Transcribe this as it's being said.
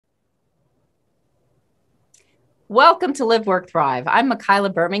Welcome to Live, Work, Thrive. I'm Michaela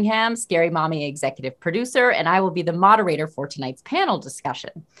Birmingham, Scary Mommy executive producer, and I will be the moderator for tonight's panel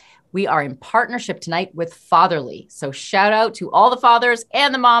discussion. We are in partnership tonight with Fatherly, so shout out to all the fathers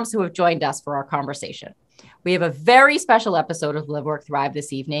and the moms who have joined us for our conversation. We have a very special episode of Live, Work, Thrive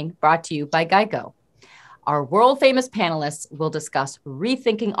this evening, brought to you by Geico. Our world-famous panelists will discuss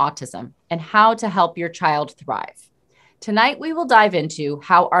rethinking autism and how to help your child thrive. Tonight, we will dive into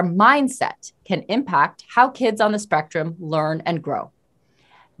how our mindset can impact how kids on the spectrum learn and grow,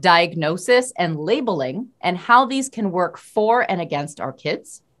 diagnosis and labeling, and how these can work for and against our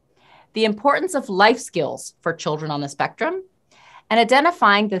kids, the importance of life skills for children on the spectrum, and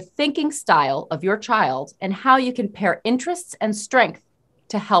identifying the thinking style of your child and how you can pair interests and strength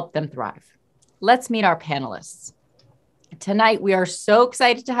to help them thrive. Let's meet our panelists. Tonight, we are so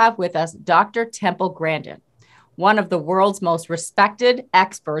excited to have with us Dr. Temple Grandin, one of the world's most respected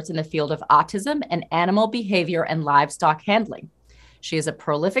experts in the field of autism and animal behavior and livestock handling. She is a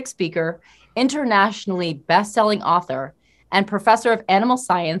prolific speaker, internationally best-selling author, and professor of animal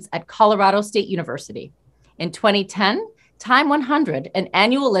science at Colorado State University. In 2010, Time 100, an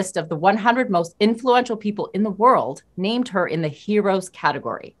annual list of the 100 most influential people in the world, named her in the Heroes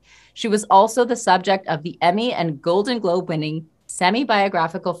category. She was also the subject of the Emmy and Golden Globe-winning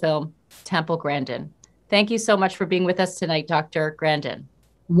semi-biographical film, Temple Grandin. Thank you so much for being with us tonight, Dr. Grandin.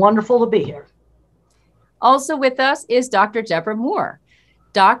 Wonderful to be here. Also with us is Dr. Debra Moore.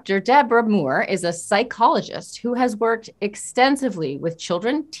 Dr. Debra Moore is a psychologist who has worked extensively with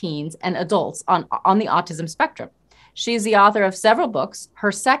children, teens, and adults on the autism spectrum. She's the author of several books.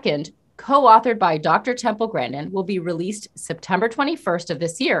 Her second, co-authored by Dr. Temple Grandin, will be released September 21st of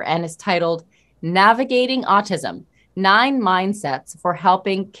this year and is titled Navigating Autism: 9 Mindsets for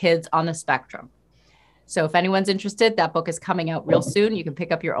Helping Kids on the Spectrum. So if anyone's interested, that book is coming out real soon. You can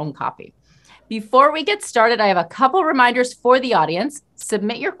pick up your own copy. Before we get started, I have a couple reminders for the audience.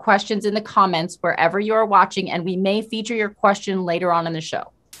 Submit your questions in the comments wherever you are watching, and we may feature your question later on in the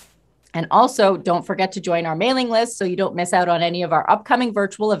show. And also, don't forget to join our mailing list so you don't miss out on any of our upcoming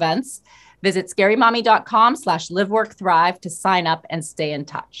virtual events. Visit scarymommy.com/liveworkthrive to sign up and stay in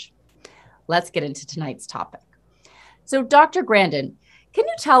touch. Let's get into tonight's topic. So Dr. Grandin, can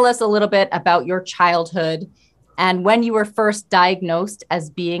you tell us a little bit about your childhood and when you were first diagnosed as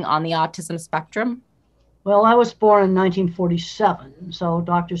being on the autism spectrum? Well, I was born in 1947, so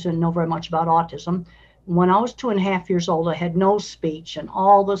doctors didn't know very much about autism. When I was 2.5 years old, I had no speech and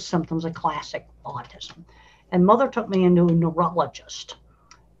all the symptoms of classic autism. And mother took me into a neurologist.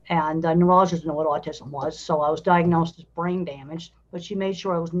 And the neurologist didn't know what autism was, so I was diagnosed as brain damaged, but she made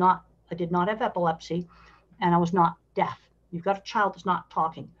sure I did not have epilepsy, and I was not deaf. You've got a child that's not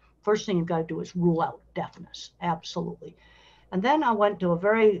talking. First thing you've got to do is rule out deafness. Absolutely. And then I went to a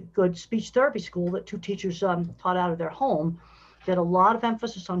very good speech therapy school that 2 teachers taught out of their home. Did a lot of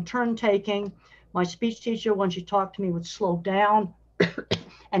emphasis on turn taking. My speech teacher, when she talked to me, would slow down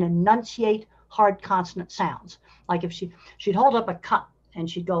and enunciate hard consonant sounds. Like if she'd hold up a cup and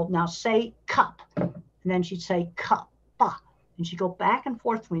she'd go, now say cup. And then she'd say cup, ba. And she'd go back and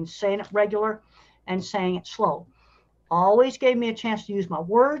forth between saying it regular and saying it slow. Always gave me a chance to use my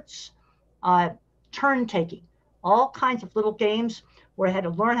words, turn taking, all kinds of little games where I had to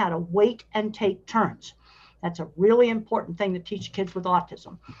learn how to wait and take turns. That's a really important thing to teach kids with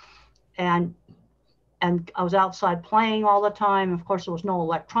autism. And I was outside playing all the time. Of course, there was no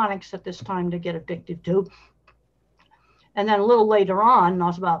electronics at this time to get addicted to. And then a little later on, I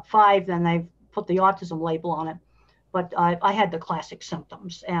was about 5, then they put the autism label on it. But I had the classic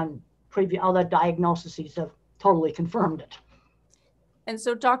symptoms, and other diagnoses have totally confirmed it. And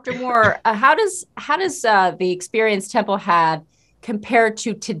so, Dr. Moore, how does the experience Temple had compare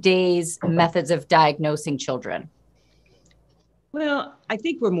to today's methods of diagnosing children? Well, I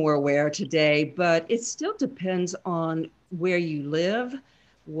think we're more aware today, but it still depends on where you live,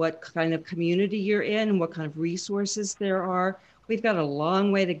 what kind of community you're in, and what kind of resources there are. We've got a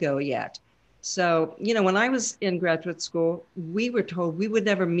long way to go yet. So, when I was in graduate school, we were told we would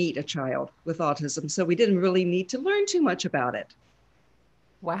never meet a child with autism, so we didn't really need to learn too much about it.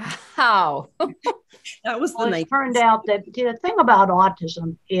 Wow. That was the night. It turned out that the thing about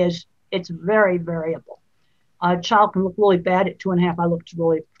autism is it's very variable. A child can look really bad at 2.5. I looked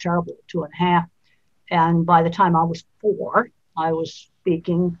really terrible at 2.5. And by the time I was 4, I was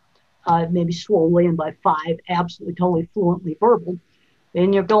speaking maybe slowly, and by 5, absolutely, totally fluently verbal.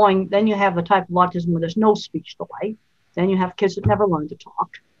 Then you have the type of autism where there's no speech delay. Then you have kids that never learn to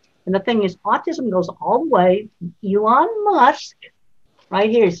talk. And the thing is, autism goes all the way from Elon Musk, right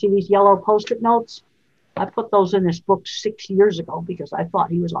here. See these yellow Post-it notes? I put those in this book 6 years ago because I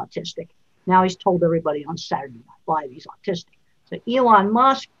thought he was autistic. Now he's told everybody on Saturday Night Live he's autistic. So Elon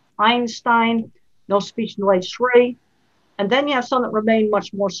Musk, Einstein, no speech until age 3. And then you have some that remain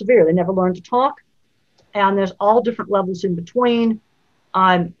much more severe. They never learn to talk. And there's all different levels in between.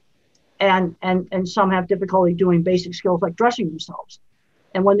 And some have difficulty doing basic skills like dressing themselves.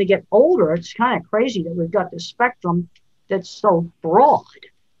 And when they get older, it's kind of crazy that we've got this spectrum that's so broad.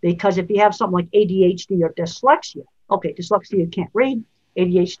 Because if you have something like ADHD or dyslexia, okay, dyslexia you can't read,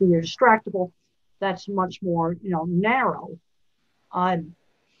 ADHD you're distractible, that's much more, narrow.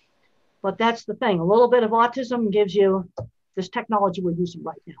 But that's the thing. A little bit of autism gives you this technology we're using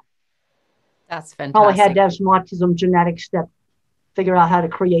right now. That's fantastic. Probably had to have some autism genetics that figure out how to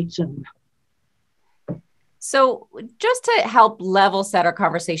create Zoom. So just to help level set our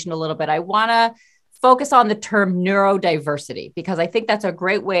conversation a little bit, I want to focus on the term neurodiversity, because I think that's a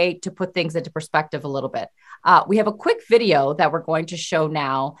great way to put things into perspective a little bit. We have a quick video that we're going to show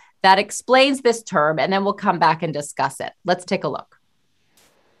now that explains this term, and then we'll come back and discuss it. Let's take a look.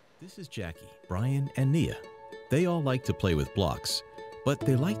 This is Jackie, Brian, and Nia. They all like to play with blocks, but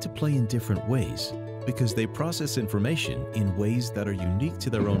they like to play in different ways because they process information in ways that are unique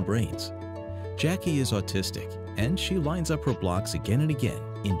to their own brains. Jackie is autistic, and she lines up her blocks again and again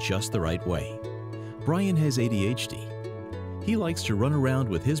in just the right way. Brian has ADHD. He likes to run around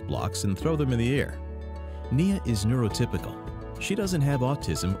with his blocks and throw them in the air. Nia is neurotypical. She doesn't have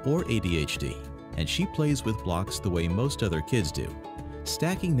autism or ADHD, and she plays with blocks the way most other kids do,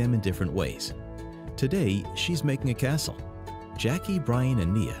 stacking them in different ways. Today, she's making a castle. Jackie, Brian,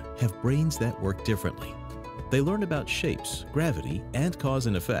 and Nia have brains that work differently. They learn about shapes, gravity, and cause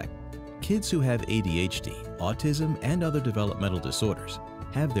and effect. Kids who have ADHD, autism, and other developmental disorders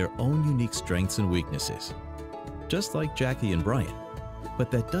have their own unique strengths and weaknesses, just like Jackie and Brian.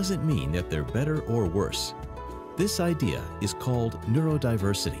 But that doesn't mean that they're better or worse. This idea is called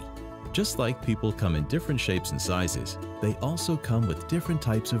neurodiversity. Just like people come in different shapes and sizes, they also come with different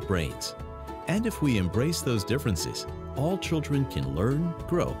types of brains. And if we embrace those differences, all children can learn,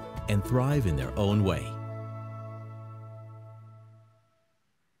 grow, and thrive in their own way.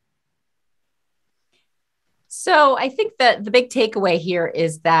 So I think that the big takeaway here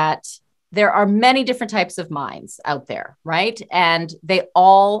is that there are many different types of minds out there, right? And they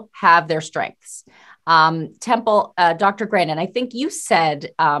all have their strengths. Dr. Grandin, I think you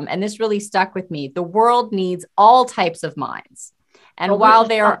said, and this really stuck with me, the world needs all types of minds. And while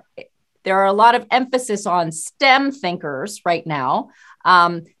there are a lot of emphasis on STEM thinkers right now,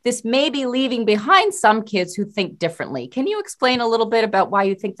 this may be leaving behind some kids who think differently. Can you explain a little bit about why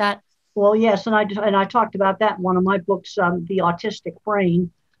you think that? Well, yes, and I talked about that in one of my books, The Autistic Brain.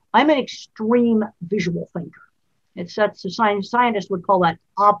 I'm an extreme visual thinker. Scientists would call that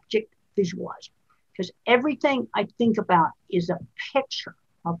object visualizer, because everything I think about is a picture,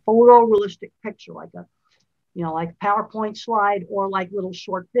 a photorealistic picture, like a PowerPoint slide or like little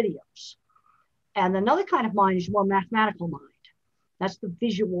short videos. And another kind of mind is more mathematical mind. That's the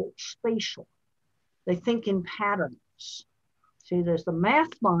visual spatial. They think in patterns. See, there's the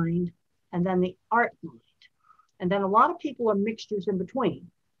math mind and then the art mind. And then a lot of people are mixtures in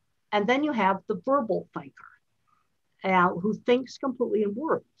between. And then you have the verbal thinker who thinks completely in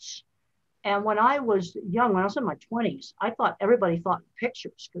words. And when I was young, when I was in my 20s, I thought everybody thought in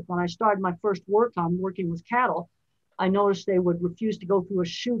pictures, because when I started my first work on working with cattle, I noticed they would refuse to go through a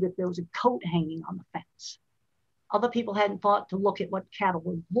chute if there was a coat hanging on the fence. Other people hadn't thought to look at what cattle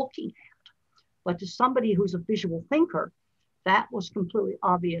were looking at. But to somebody who's a visual thinker, that was completely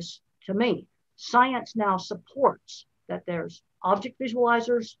obvious to me. Science now supports that there's object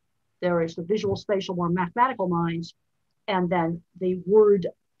visualizers, there is the visual spatial, more mathematical minds, and then the word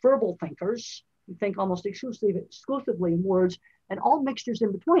verbal thinkers who think almost exclusively in words, and all mixtures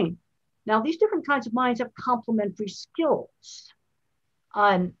in between. Now, these different kinds of minds have complementary skills.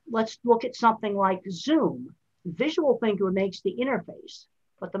 Let's look at something like Zoom. The visual thinker makes the interface,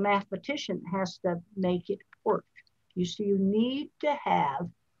 but the mathematician has to make it work. You see, you need to have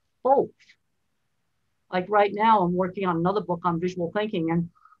both. Like right now, I'm working on another book on visual thinking and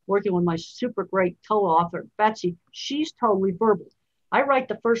working with my super great co-author, Betsy. She's totally verbal. I write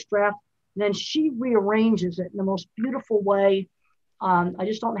the first draft, and then she rearranges it in the most beautiful way. I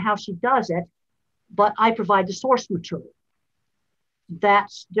just don't know how she does it, but I provide the source material.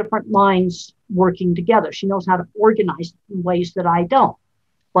 That's different minds working together. She knows how to organize in ways that I don't,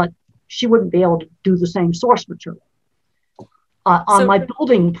 but she wouldn't be able to do the same source material. On my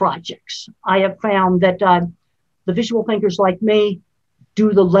building projects, I have found that the visual thinkers like me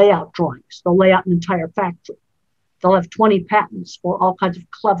do the layout drawings. They'll lay out an entire factory. They'll have 20 patents for all kinds of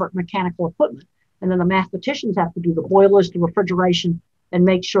clever mechanical equipment. And then the mathematicians have to do the boilers, the refrigeration, and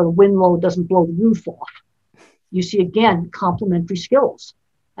make sure the wind load doesn't blow the roof off. You see, again, complementary skills.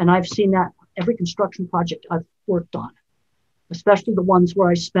 And I've seen that every construction project I've worked on, especially the ones where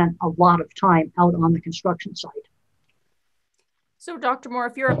I spent a lot of time out on the construction site. So, Dr. Moore,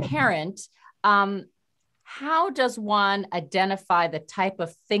 if you're a parent, how does one identify the type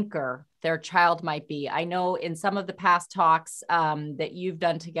of thinker their child might be? I know in some of the past talks that you've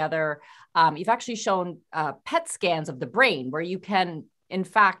done together, you've actually shown PET scans of the brain where you can, in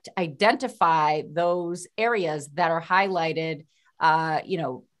fact, identify those areas that are highlighted,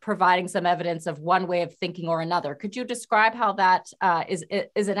 providing some evidence of one way of thinking or another. Could you describe how that is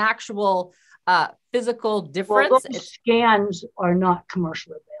an actual physical difference? Well, those scans are not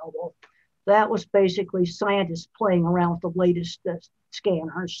commercially available. That was basically scientists playing around with the latest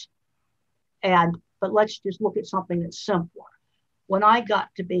scanners. But let's just look at something that's simpler. When I got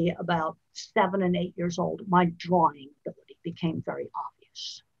to be about 7 and 8 years old, my drawing ability became very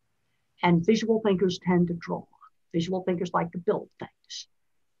obvious. And visual thinkers tend to draw. Visual thinkers like to build things.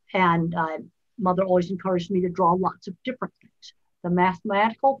 And mother always encouraged me to draw lots of different things. The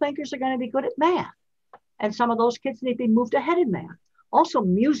mathematical thinkers are going to be good at math. And some of those kids need to be moved ahead in math. Also,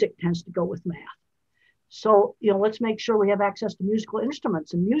 music tends to go with math. So, let's make sure we have access to musical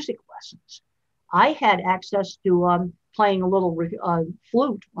instruments and music lessons. I had access to playing a little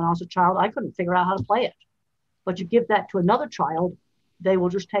flute when I was a child. I couldn't figure out how to play it. But you give that to another child, they will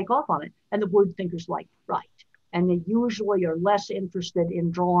just take off on it. And the word thinkers like write. And they usually are less interested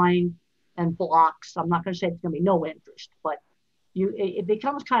in drawing and blocks. I'm not going to say there's going to be no interest, but it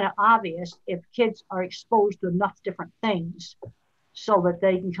becomes kind of obvious if kids are exposed to enough different things so that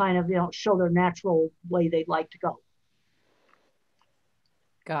they can kind of, show their natural way they'd like to go.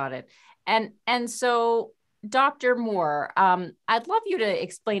 Got it. And so, Dr. Moore, I'd love you to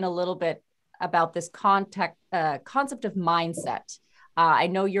explain a little bit about this concept of mindset. I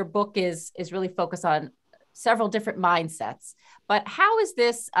know your book is really focused on several different mindsets, but how is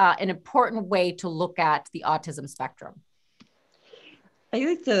this an important way to look at the autism spectrum? I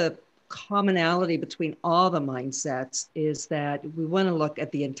think the commonality between all the mindsets is that we want to look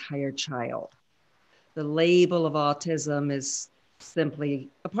at the entire child. The label of autism is simply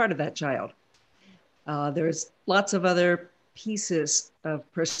a part of that child. There's lots of other pieces of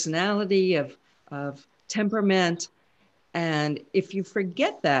personality, of temperament. And if you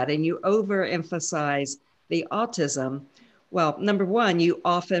forget that and you overemphasize the autism, well, number one, you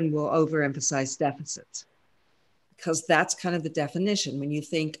often will overemphasize deficits, because that's kind of the definition. When you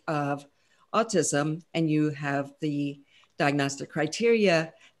think of autism and you have the diagnostic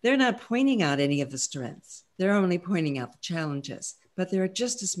criteria, they're not pointing out any of the strengths. They're only pointing out the challenges, but there are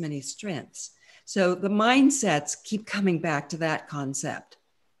just as many strengths. So the mindsets keep coming back to that concept.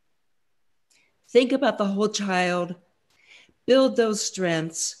 Think about the whole child, build those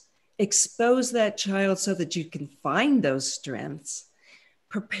strengths, expose that child so that you can find those strengths,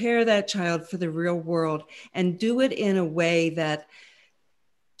 prepare that child for the real world, and do it in a way that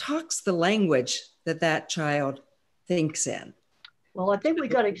talks the language that that child thinks in. Well, I think we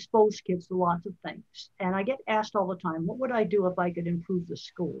got to expose kids to lots of things. And I get asked all the time, what would I do if I could improve the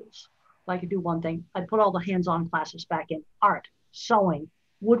schools? If I could do one thing, I'd put all the hands-on classes back in: art, sewing,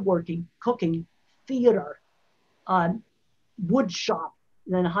 woodworking, cooking, theater, wood shop,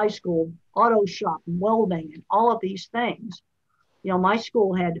 then high school, auto shop, welding, and all of these things. My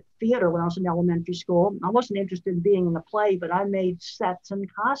school had theater when I was in elementary school. I wasn't interested in being in the play, but I made sets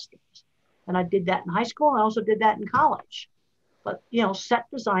and costumes. And I did that in high school. And I also did that in college. But, set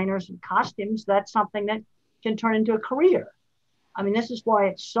designers and costumes, that's something that can turn into a career. I mean, this is why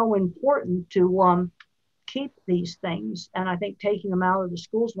it's so important to keep these things. And I think taking them out of the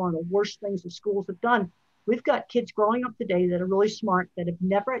schools is one of the worst things the schools have done. We've got kids growing up today that are really smart, that have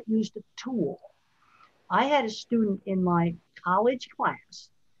never used a tool. I had a student in my college class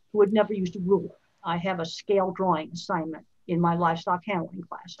who had never used a ruler. I have a scale drawing assignment in my livestock handling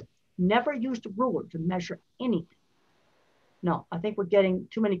class. Never used a ruler to measure anything. No, I think we're getting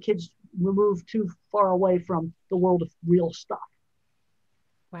too many kids removed too far away from the world of real stuff.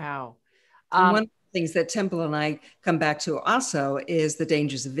 Wow. One of the things that Temple and I come back to also is the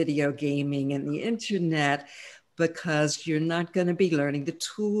dangers of video gaming and the internet, because you're not going to be learning the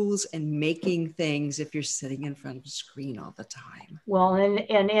tools and making things if you're sitting in front of a screen all the time. Well, and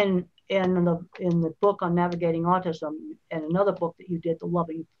in the book on navigating autism, and another book that you did, The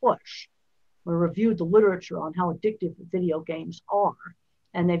Loving Push, we reviewed the literature on how addictive video games are,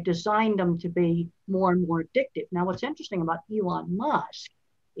 and they've designed them to be more and more addictive. Now, what's interesting about Elon Musk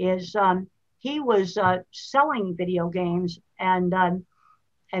is he was selling video games and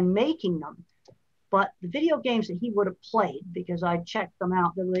making them. But the video games that he would have played, because I checked them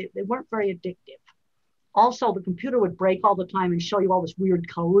out, they weren't very addictive. Also, the computer would break all the time and show you all this weird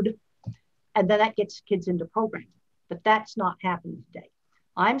code. And then that gets kids into programming. But that's not happening today.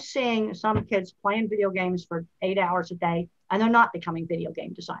 I'm seeing some kids playing video games for 8 hours a day, and they're not becoming video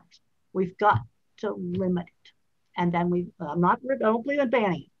game designers. We've got to limit it. And then I don't believe in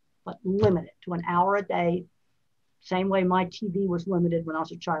banning it, but limit it to an hour a day. Same way my TV was limited when I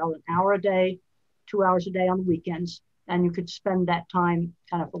was a child, an hour a day, 2 hours a day on the weekends. And you could spend that time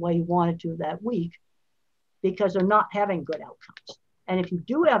kind of the way you wanted to that week, because they're not having good outcomes. And if you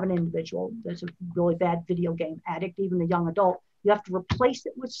do have an individual that's a really bad video game addict, even a young adult, you have to replace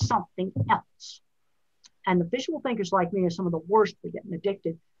it with something else. And the visual thinkers like me are some of the worst for getting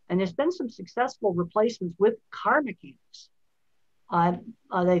addicted. And there's been some successful replacements with car mechanics.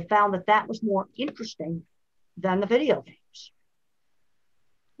 They found that was more interesting than the video games.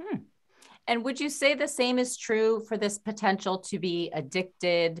 And would you say the same is true for this potential to be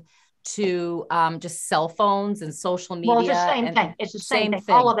addicted to just cell phones and social media? Well, it's the same thing. It's the same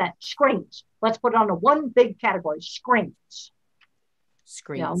thing. All of that. Screens. Let's put it on one big category. Screens.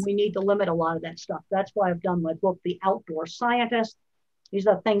 Yeah, we need to limit a lot of that stuff. That's why I've done my book, The Outdoor Scientist. These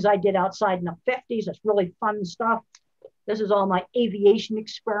are things I did outside in the 50s. It's really fun stuff. This is all my aviation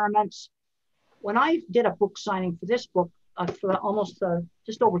experiments. When I did a book signing for this book for almost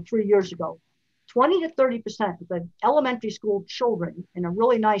just over 3 years ago, 20 to 30% of the elementary school children in a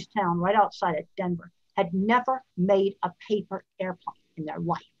really nice town right outside of Denver had never made a paper airplane in their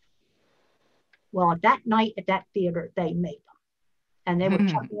life. Well, that night at that theater, they made them. And they were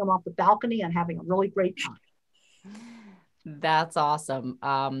chucking them off the balcony and having a really great time. That's awesome.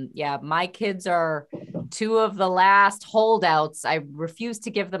 Yeah, my kids are two of the last holdouts. I refuse to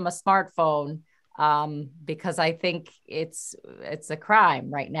give them a smartphone because I think it's a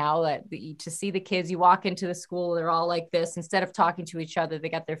crime right now to see the kids, you walk into the school, they're all like this, instead of talking to each other, they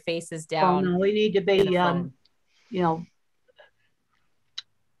got their faces down. Oh, no, we need to be,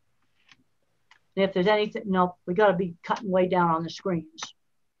 if there's anything, we got to be cutting way down on the screens.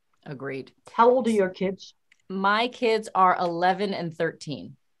 Agreed. How old are your kids? My kids are 11 and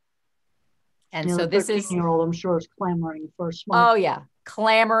 13. And so this is 13-year-old, I'm sure, is clamoring for a smartphone. Oh yeah.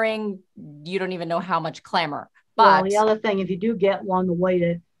 Clamoring. You don't even know how much clamor. But well, the other thing, if you do get one, the way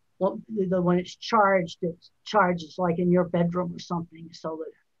to, when it's charged like in your bedroom or something. So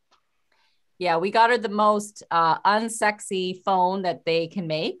that. Yeah, we got her the most unsexy phone that they can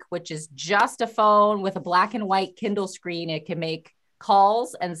make, which is just a phone with a black and white Kindle screen. It can make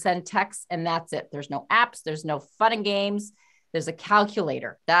calls and send texts, and that's it. There's no apps. There's no fun and games. There's a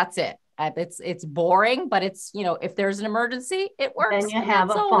calculator. That's it. It's boring, but it's, if there's an emergency, it works. Then you have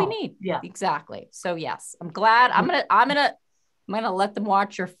that's a all phone. we need. Yeah, exactly. So yes, I'm glad. I'm gonna let them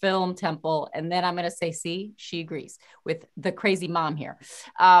watch your film, Temple, and then I'm gonna say, see, she agrees with the crazy mom here.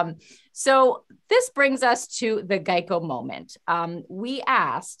 So this brings us to the Geico moment. We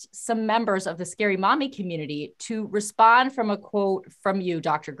asked some members of the Scary Mommy community to respond from a quote from you,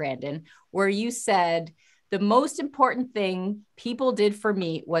 Dr. Grandin, where you said, "The most important thing people did for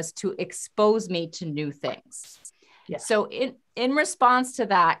me was to expose me to new things." Yes. So in response to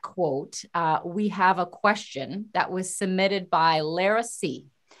that quote, we have a question that was submitted by Lara C.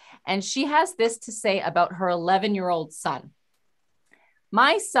 And she has this to say about her 11-year-old son.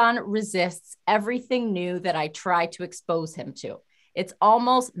 "My son resists everything new that I try to expose him to. It's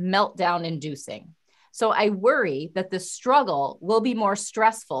almost meltdown inducing. So I worry that the struggle will be more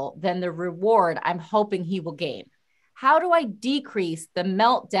stressful than the reward I'm hoping he will gain. How do I decrease the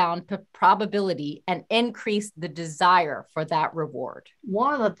meltdown probability and increase the desire for that reward?"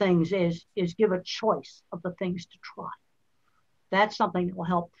 One of the things is give a choice of the things to try. That's something that will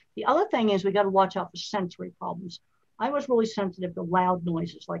help. The other thing is we got to watch out for sensory problems. I was really sensitive to loud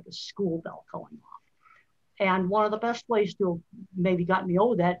noises like a school bell going off. And one of the best ways to maybe got me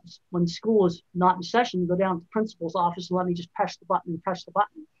over that is when school is not in session, go down to the principal's office and let me just press the button.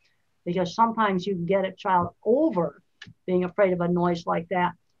 Because sometimes you can get a child over being afraid of a noise like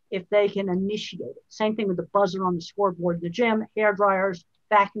that if they can initiate it. Same thing with the buzzer on the scoreboard in the gym, hair dryers,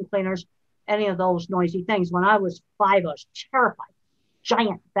 vacuum cleaners, any of those noisy things. When I was 5, I was terrified.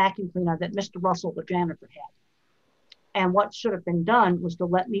 Giant vacuum cleaner that Mr. Russell, the janitor, had. And what should have been done was to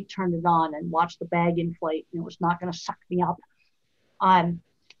let me turn it on and watch the bag inflate, and it was not going to suck me up.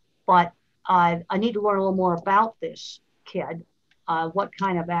 But I need to learn a little more about this kid, what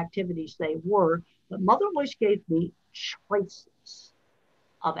kind of activities they were. But Mother always gave me choices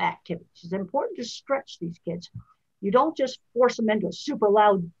of activities. It's important to stretch these kids. You don't just force them into a super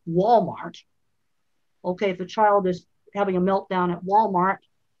loud Walmart. Okay, if a child is having a meltdown at Walmart,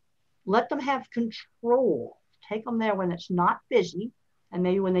 let them have control. Take them there when it's not busy. And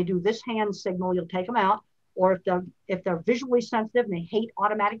maybe when they do this hand signal, you'll take them out. Or if they're visually sensitive and they hate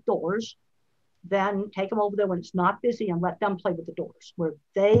automatic doors, then take them over there when it's not busy and let them play with the doors where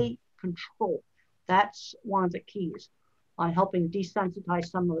they control. That's one of the keys on helping desensitize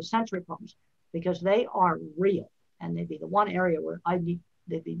some of the sensory problems, because they are real. And they'd be the one area where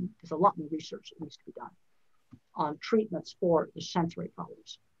there's a lot more research that needs to be done on treatments for the sensory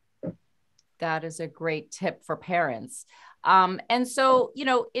problems. That is a great tip for parents. And so,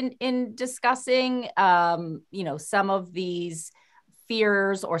 in discussing, some of these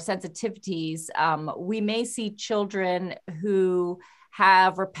fears or sensitivities, we may see children who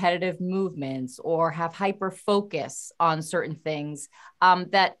have repetitive movements or have hyper focus on certain things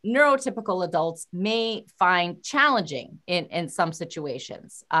that neurotypical adults may find challenging in some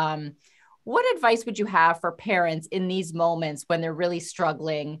situations. What advice would you have for parents in these moments when they're really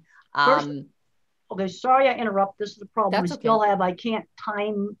struggling? Okay, sorry I interrupt. This is a problem That's we still have. I can't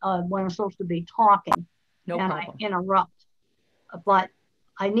time when I'm supposed to be talking. No and problem. I interrupt. But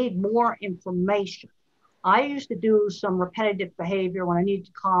I need more information. I used to do some repetitive behavior when I needed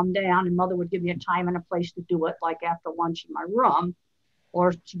to calm down, and mother would give me a time and a place to do it, like after lunch in my room,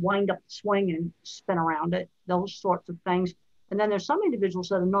 or wind up the swing and spin around it, those sorts of things. And then there's some individuals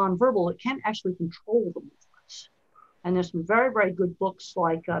that are nonverbal that can't actually control the movements. And there's some very, very good books,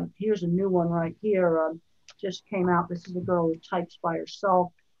 like here's a new one right here, just came out. This is a girl who types by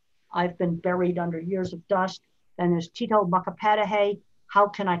herself. I've been buried under years of dust. And there's Tito Makapadahe, How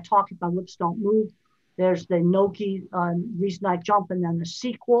Can I Talk If My Lips Don't Move? There's the Noki, Reason I Jump, and then the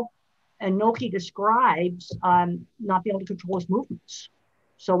sequel. And Noki describes not being able to control his movements.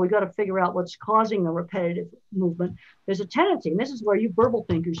 So we got to figure out what's causing the repetitive movement. There's a tendency, and this is where you verbal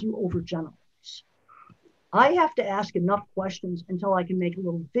thinkers, you overgeneralize. I have to ask enough questions until I can make a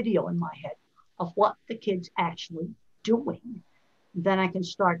little video in my head of what the kid's actually doing. Then I can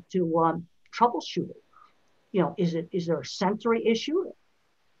start to troubleshoot it. Is there a sensory issue?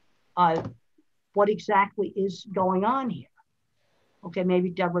 What exactly is going on here? Okay, maybe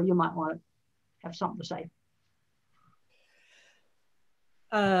Deborah, you might want to have something to say.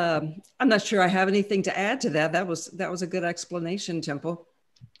 I'm not sure I have anything to add to that. That was a good explanation, Temple.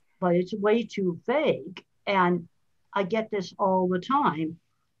 But it's way too vague. And I get this all the time.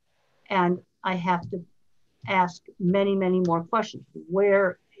 And I have to ask many, many more questions.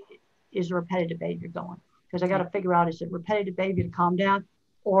 Where is the repetitive behavior going? Because I got to figure out, is it repetitive behavior to calm down?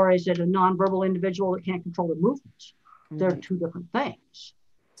 Or is it a nonverbal individual that can't control their movements? They're two different things.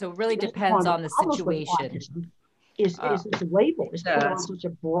 So it really depends on the situation. Is this label is put on such a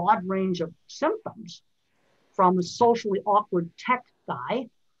broad range of symptoms, from a socially awkward tech guy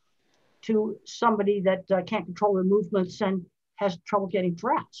to somebody that can't control their movements and has trouble getting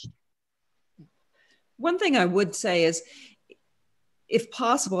dressed. One thing I would say is, if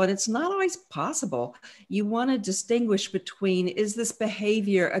possible, and it's not always possible, you want to distinguish between, is this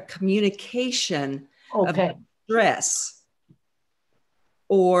behavior a communication of stress,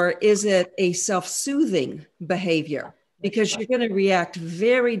 or is it a self-soothing behavior? Because you're going to react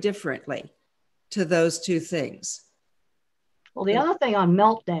very differently to those two things. Well, the other thing on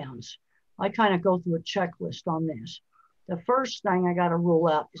meltdowns, I kind of go through a checklist on this. The first thing I got to rule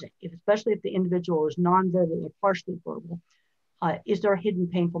out is, especially if the individual is nonverbal or partially verbal, is there a hidden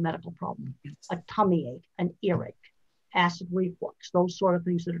painful medical problem? A tummy ache, an earache, acid reflux, those sort of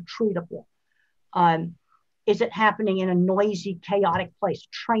things that are treatable. Is it happening in a noisy, chaotic place,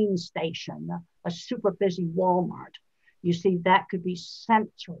 train station, a super busy Walmart? You see, that could be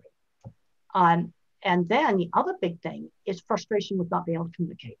sensory. And then the other big thing is frustration with not being able to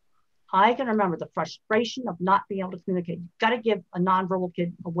communicate. I can remember the frustration of not being able to communicate. You've got to give a nonverbal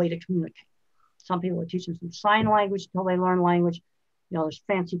kid a way to communicate. Some people are teaching them sign language until they learn language. There's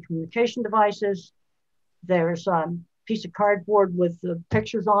fancy communication devices. There's a piece of cardboard with the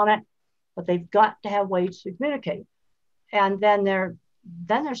pictures on it, but they've got to have ways to communicate. And then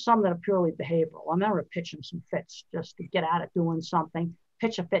there's some that are purely behavioral. I remember pitching some fits just to get out of doing something,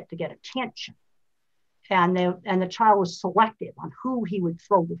 pitch a fit to get attention. And the child was selective on who he would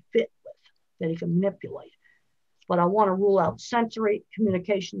throw the fit with that he could manipulate. But I want to rule out sensory,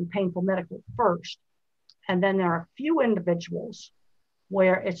 communication, and painful medical first. And then there are a few individuals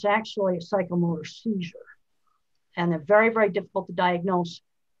where it's actually a psychomotor seizure. And they're very, very difficult to diagnose.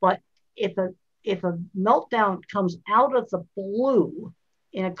 But if a meltdown comes out of the blue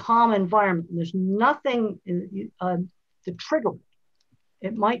in a calm environment, and there's nothing to trigger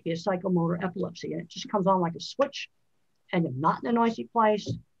it might be a psychomotor epilepsy, and it just comes on like a switch, and you're not in a noisy place.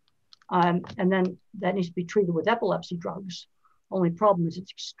 And then that needs to be treated with epilepsy drugs. Only problem is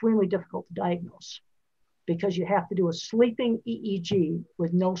it's extremely difficult to diagnose because you have to do a sleeping EEG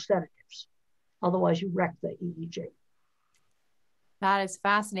with no sedatives. Otherwise, you wreck the EEG. That is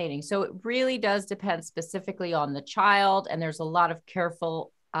fascinating. So it really does depend specifically on the child, and there's a lot of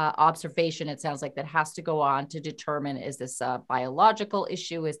careful observation, it sounds like, that has to go on to determine, is this a biological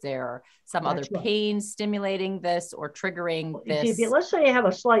issue? Is there some other pain stimulating this or triggering this? Let's say you have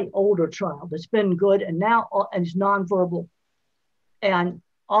a slightly older child that's been good and now and is nonverbal, and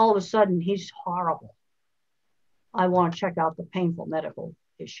all of a sudden he's horrible. I want to check out the painful medical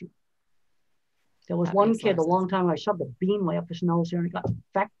issue. There was one kid a long time ago, I shoved a bean way up his nose here and it got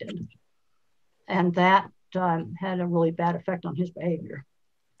infected. And that had a really bad effect on his behavior.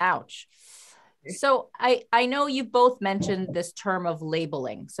 Ouch. So I know you both mentioned this term of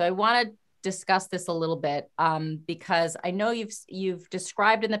labeling. So I want to discuss this a little bit because I know you've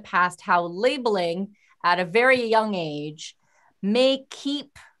described in the past how labeling at a very young age may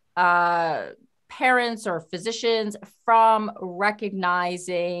keep parents or physicians from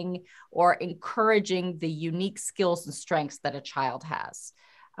recognizing or encouraging the unique skills and strengths that a child has.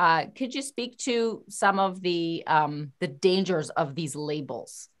 Could you speak to some of the dangers of these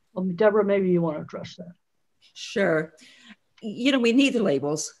labels? Debra, maybe you want to address that. Sure. You know, we need the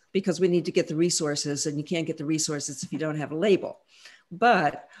labels because we need to get the resources, and you can't get the resources if you don't have a label.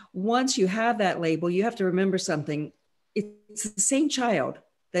 But once you have that label, you have to remember something. It's the same child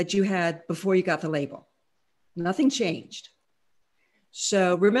that you had before you got the label. Nothing changed.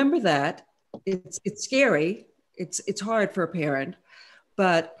 So remember that. It's scary. It's hard for a parent,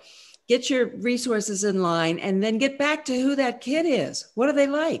 but get your resources in line and then get back to who that kid is. What do they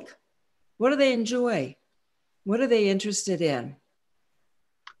like? What do they enjoy? What are they interested in?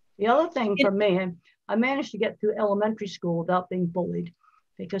 The other thing for me, I managed to get through elementary school without being bullied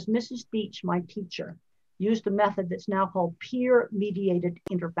because Mrs. Beach, my teacher, used a method that's now called peer-mediated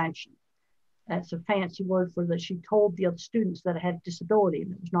intervention. That's a fancy word for that. She told the other students that I had a disability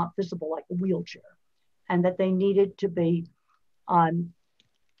and it was not visible like a wheelchair, and that they needed to be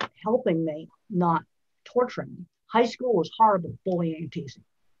helping me, not torturing me. High school was horrible, bullying and teasing.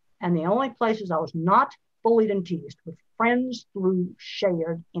 And the only places I was not bullied and teased were friends through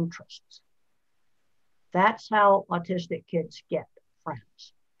shared interests. That's how autistic kids get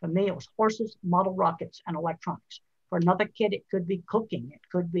friends. For me, it was horses, model rockets, and electronics. For another kid, it could be cooking. It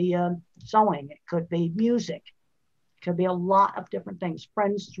could be sewing. It could be music. It could be a lot of different things.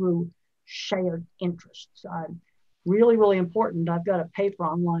 Friends through shared interests. Really, really important. I've got a paper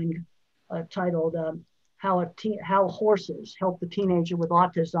online titled How Horses Help the Teenager with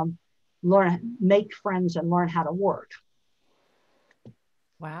Autism Make Friends and Learn How to Work.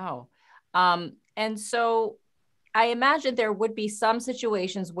 Wow. And so I imagine there would be some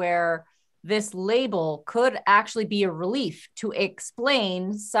situations where this label could actually be a relief to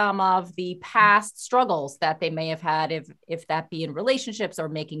explain some of the past struggles that they may have had, if that be in relationships or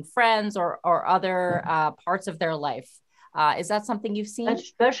making friends or other parts of their life. Is that something you've seen? That's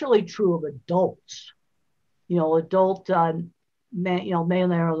especially true of adults. You know, adult men,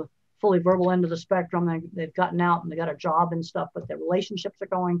 they're the fully verbal end of the spectrum. They've gotten out and they got a job and stuff, but their relationships are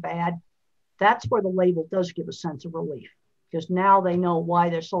going bad. That's where the label does give a sense of relief, because now they know why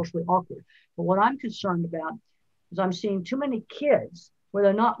they're socially awkward. But what I'm concerned about is I'm seeing too many kids where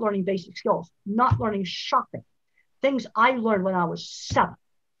they're not learning basic skills, not learning shopping, things I learned when I was 7.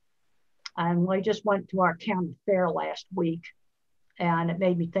 And I just went to our county fair last week, and it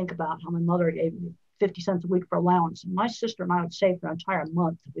made me think about how my mother gave me 50 cents a week for allowance. And my sister and I would save for an entire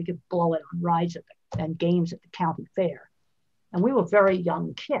month if we could blow it on rides and games at the county fair. And we were very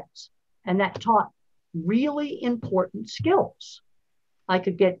young kids. And that taught really important skills. I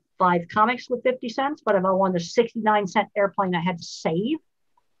could get 5 comics with 50 cents, but if I wanted a 69-cent airplane, I had to save.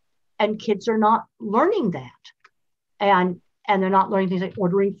 And kids are not learning that. And they're not learning things like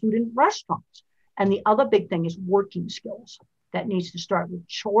ordering food in restaurants. And the other big thing is working skills. That needs to start with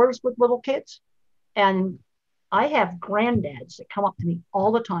chores with little kids. And I have granddads that come up to me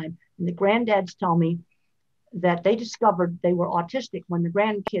all the time. And the granddads tell me that they discovered they were autistic when the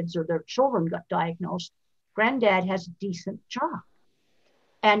grandkids or their children got diagnosed. Granddad has a decent job.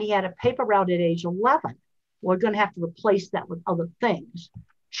 And he had a paper route at age 11. We're going to have to replace that with other things.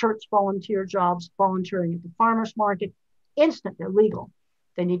 Church volunteer jobs, volunteering at the farmer's market, instant, they're legal.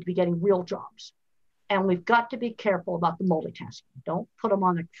 They need to be getting real jobs. And we've got to be careful about the multitasking. Don't put them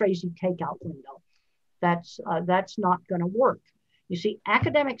on a crazy takeout window. That's not going to work. You see,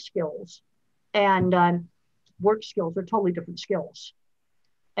 academic skills and work skills are totally different skills.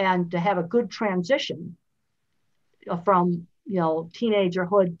 And to have a good transition from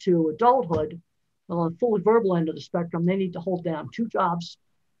teenagerhood to adulthood, Well, on the fully verbal end of the spectrum, they need to hold down 2 jobs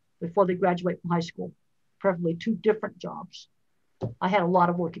before they graduate from high school, preferably 2 different jobs. I had a lot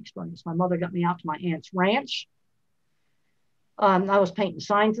of work experience. My mother got me out to my aunt's ranch. I was painting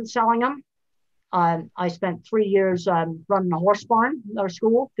signs and selling them. I spent 3 years running a horse barn in our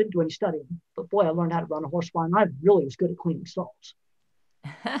school. Didn't do any studying, but boy, I learned how to run a horse barn. I really was good at cleaning stalls.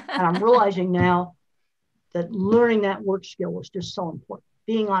 And I'm realizing now that learning that work skill was just so important.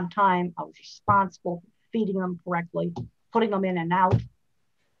 Being on time, I was responsible, feeding them correctly, putting them in and out.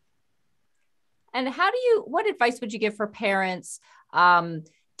 And what advice would you give for parents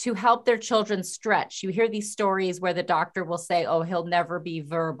to help their children stretch? You hear these stories where the doctor will say, oh, he'll never be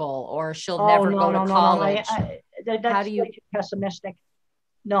verbal, or she'll never go to college. That's way too pessimistic.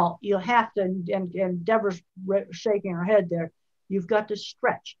 No, you have to, and Deborah's shaking her head there. You've got to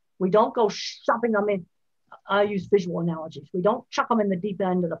stretch. We don't go shoving them in. I use visual analogies. We don't chuck them in the deep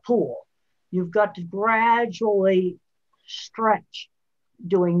end of the pool. You've got to gradually stretch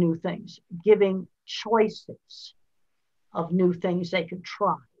doing new things, giving choices of new things they could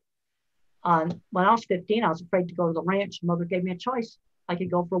try. When I was 15, I was afraid to go to the ranch. Mother gave me a choice. I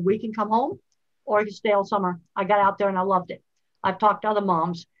could go for a week and come home, or I could stay all summer. I got out there and I loved it. I've talked to other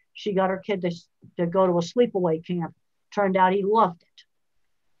moms. She got her kid to go to a sleepaway camp. Turned out he loved it.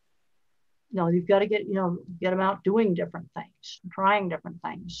 You've got to get them out doing different things, trying different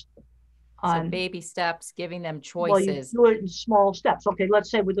things. So baby steps, giving them choices. Well, you do it in small steps. Okay,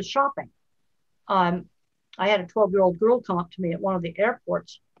 let's say with the shopping. I had a 12-year-old girl come up to me at one of the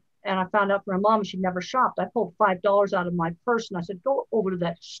airports, and I found out from her mom she'd never shopped. I pulled $5 out of my purse, and I said, go over to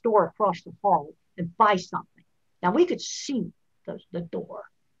that store across the hall and buy something. Now, we could see the door.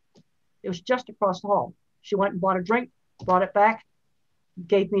 It was just across the hall. She went and bought a drink, brought it back,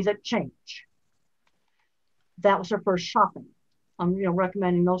 gave me the change. That was her first shopping. I'm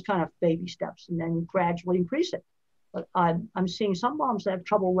recommending those kind of baby steps and then gradually increase it. But I'm seeing some moms that have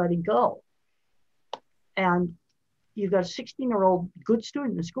trouble letting go. And you've got a 16-year-old good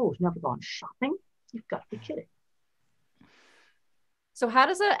student in school who's never gone shopping. You've got to be kidding. So how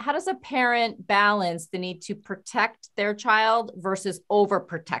does a parent balance the need to protect their child versus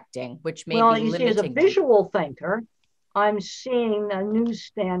overprotecting, which may be limiting them? As a visual thinker, I'm seeing a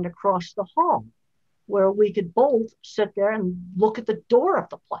newsstand across the hall where we could both sit there and look at the door of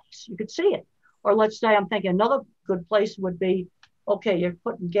the place. You could see it. Or let's say I'm thinking another good place would be, okay, you're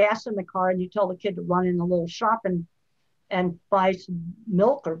putting gas in the car and you tell the kid to run in the little shop and buy some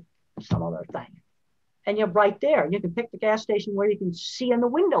milk or some other thing. And you're right there. You can pick the gas station where you can see in the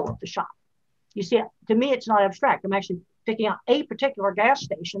window of the shop. You see, to me, it's not abstract. I'm actually picking out a particular gas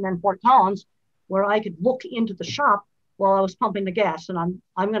station in Fort Collins where I could look into the shop while I was pumping the gas. And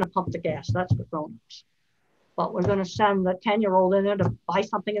I'm going to pump the gas. That's for grown-ups. But we're going to send the 10-year-old in there to buy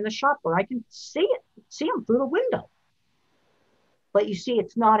something in the shop where I can see them through the window. But you see,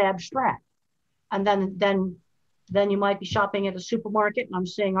 it's not abstract. And then you might be shopping at a supermarket, and I'm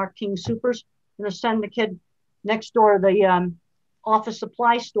seeing our King Supers. I'm going to send the kid next door to the office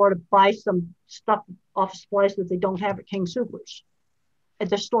supply store to buy some stuff, office supplies that they don't have at King Supers. And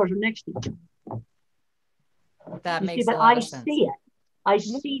the stores are next to each other. That makes a lot of sense. I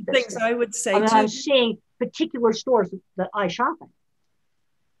see the things I would say. I'm seeing particular stores that I shop in.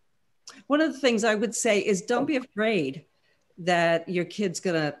 One of the things I would say is don't be afraid that your kid's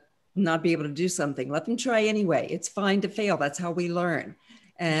going to not be able to do something. Let them try anyway. It's fine to fail. That's how we learn.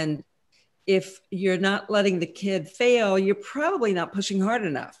 And if you're not letting the kid fail, you're probably not pushing hard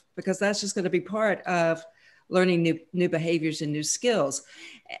enough, because that's just going to be part of learning new behaviors and new skills.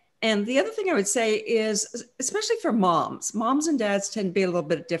 And the other thing I would say is, especially for moms and dads tend to be a little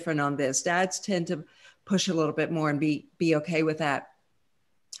bit different on this. Dads tend to push a little bit more and be okay with that.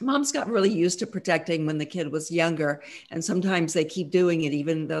 Moms got really used to protecting when the kid was younger, and sometimes they keep doing it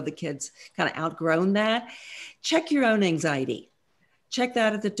even though the kid's kind of outgrown that. Check your own anxiety. Check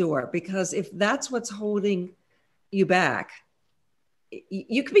that at the door, because if that's what's holding you back,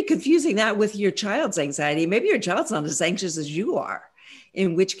 you could be confusing that with your child's anxiety. Maybe your child's not as anxious as you are,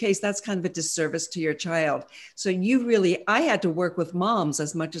 in which case that's kind of a disservice to your child. So I had to work with moms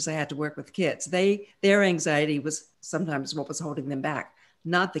as much as I had to work with kids. Their anxiety was sometimes what was holding them back,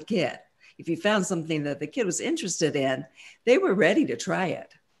 not the kid. If you found something that the kid was interested in, they were ready to try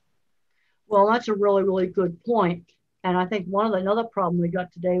it. Well, that's a really, really good point. And I think another problem we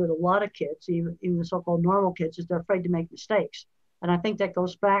got today with a lot of kids, even the so-called normal kids, is they're afraid to make mistakes. And I think that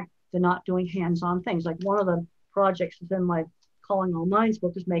goes back to not doing hands-on things. Like one of the projects within my Calling All Minds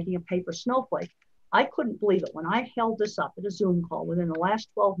book is making a paper snowflake. I couldn't believe it. When I held this up at a Zoom call within the last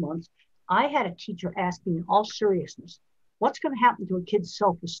 12 months, I had a teacher ask me in all seriousness, what's going to happen to a kid's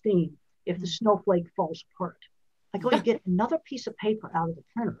self-esteem if the snowflake falls apart. I go, you get another piece of paper out of the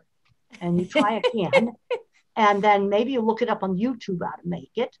printer and you try again. And then maybe you look it up on YouTube how to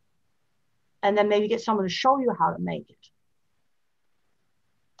make it. And then maybe get someone to show you how to make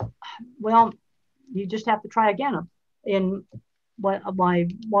it. Well, you just have to try again. In one of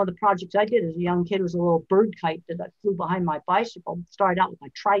the projects I did as a young kid was a little bird kite that I flew behind my bicycle. Started out with my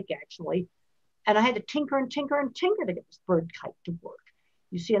trike, actually. And I had to tinker and tinker and tinker to get this bird kite to work.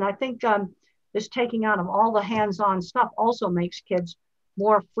 You see, and I think this taking out of all the hands-on stuff also makes kids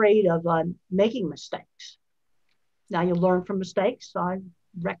more afraid of making mistakes. Now you learn from mistakes. So I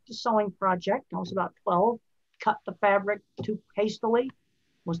wrecked a sewing project. I was about 12, cut the fabric too hastily,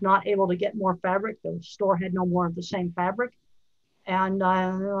 was not able to get more fabric. The store had no more of the same fabric. And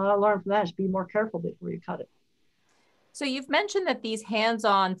I learned from that is be more careful before you cut it. So you've mentioned that these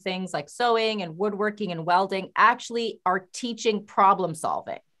hands-on things like sewing and woodworking and welding actually are teaching problem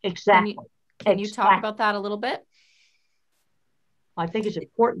solving. Exactly. Can you talk about that a little bit? I think it's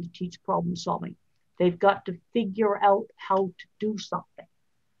important to teach problem solving. They've got to figure out how to do something.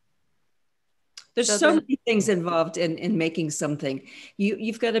 There's so many things involved in making something.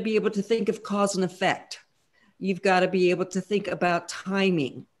 You've got to be able to think of cause and effect. You've got to be able to think about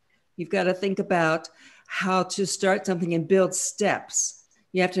timing. You've got to think about how to start something and build steps.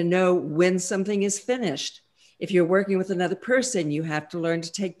 You have to know when something is finished. If you're working with another person, you have to learn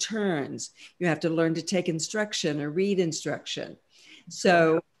to take turns. You have to learn to take instruction or read instruction.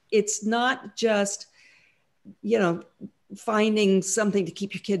 So it's not just, finding something to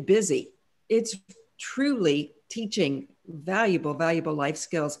keep your kid busy. It's truly teaching valuable life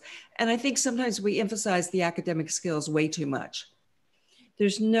skills. And I think sometimes we emphasize the academic skills way too much.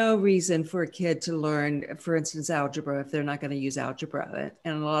 There's no reason for a kid to learn, for instance, algebra if they're not going to use algebra.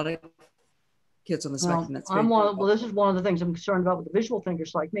 And a lot of kids on the spectrum, that's this is one of the things I'm concerned about with the visual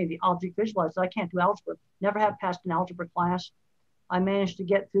thinkers like me, the object visualizers. I can't do algebra. Never have passed an algebra class. I managed to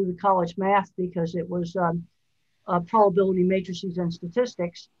get through the college math because it was probability matrices and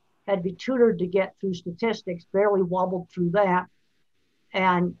statistics. Had to be tutored to get through statistics, barely wobbled through that.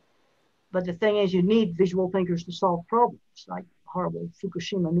 But the thing is, you need visual thinkers to solve problems, like horrible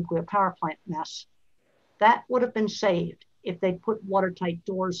Fukushima nuclear power plant mess. That would have been saved if they put watertight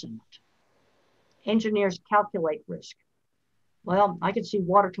doors in it. Engineers calculate risk. Well, I could see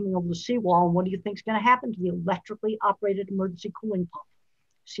water coming over the seawall, and what do you think is going to happen to the electrically operated emergency cooling pump?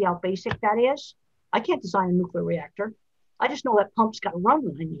 See how basic that is? I can't design a nuclear reactor. I just know that pump's got to run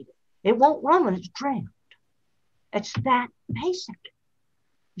when I need it. It won't run when it's drowned. It's that basic.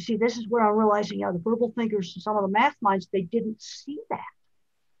 You see, this is where I'm realizing, the verbal thinkers and some of the math minds, they didn't see that.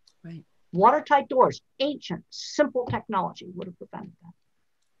 Right. Watertight doors, ancient, simple technology would have prevented that.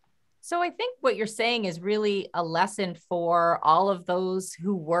 So I think what you're saying is really a lesson for all of those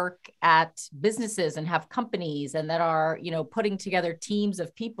who work at businesses and have companies and that are, putting together teams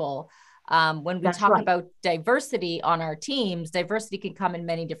of people. When we talk about diversity on our teams, diversity can come in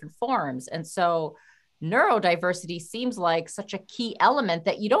many different forms. And so neurodiversity seems like such a key element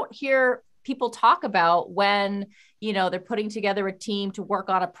that you don't hear people talk about when, they're putting together a team to work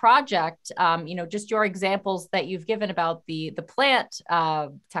on a project. Just your examples that you've given about the plant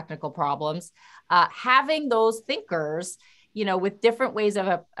technical problems, having those thinkers, with different ways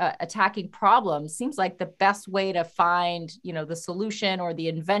of attacking problems seems like the best way to find, the solution or the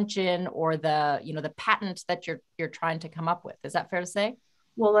invention or the patent that you're trying to come up with. Is that fair to say?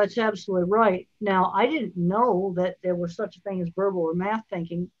 Well, that's absolutely right. Now, I didn't know that there was such a thing as verbal or math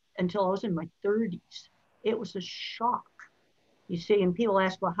thinking until I was in my 30s. It was a shock. You see, and people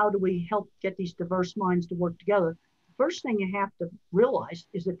ask, well, how do we help get these diverse minds to work together? The first thing you have to realize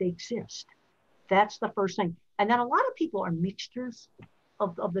is that they exist. That's the first thing. And then a lot of people are mixtures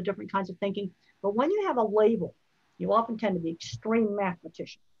of the different kinds of thinking. But when you have a label, you often tend to be extreme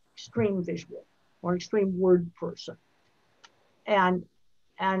mathematician, extreme visual, or extreme word person. And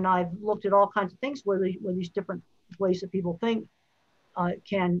I've looked at all kinds of things where these different ways that people think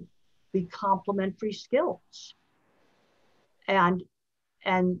can be complementary skills. And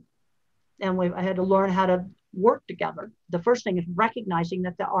I had to learn how to work together. The first thing is recognizing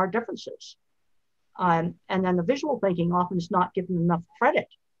that there are differences. And then the visual thinking often is not given enough credit.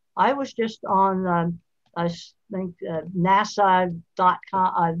 I was just on, I think, NASA.com,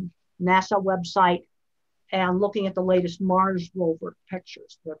 NASA website, and looking at the latest Mars rover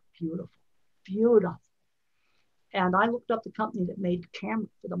pictures. They're beautiful, beautiful. And I looked up the company that made the camera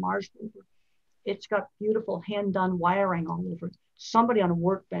for the Mars rover. It's got beautiful hand-done wiring all over it. Somebody on a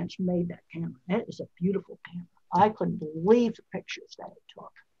workbench made that camera. It is a beautiful camera. I couldn't believe the pictures that it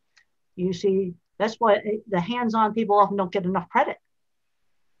took. You see, that's why the hands-on people often don't get enough credit.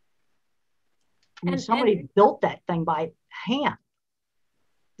 I mean, somebody built that thing by hand.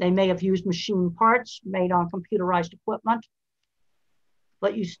 They may have used machine parts made on computerized equipment,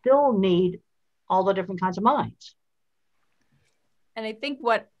 but you still need all the different kinds of minds. And I think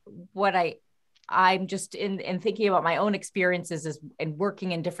I'm just in thinking about my own experiences as in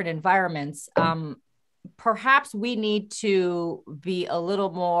working in different environments. Perhaps we need to be a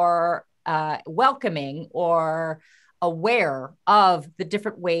little more welcoming or aware of the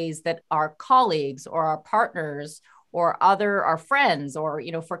different ways that our colleagues or our partners or our friends, or,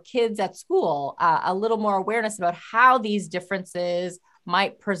 you know, for kids at school, a little more awareness about how these differences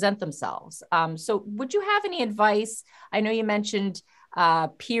might present themselves. So would you have any advice? I know you mentioned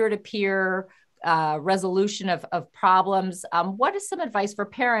peer-to-peer resolution of problems. What is some advice for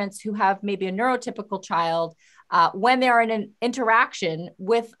parents who have maybe a neurotypical child when they're in an interaction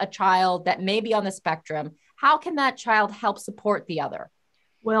with a child that may be on the spectrum? How can that child help support the other?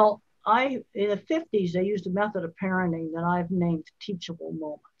 Well, in the 50s, they used a method of parenting that I've named teachable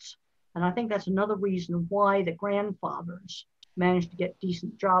moments. And I think that's another reason why the grandfathers managed to get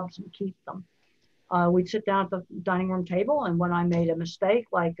decent jobs and keep them. We'd sit down at the dining room table, and when I made a mistake,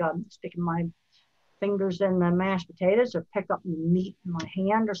 like sticking my fingers in the mashed potatoes or pick up meat in my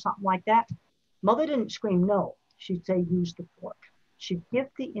hand or something like that, Mother didn't scream no. She'd say, use the fork. She'd give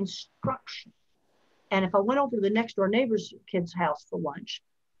the instruction. And if I went over to the next door neighbor's kid's house for lunch,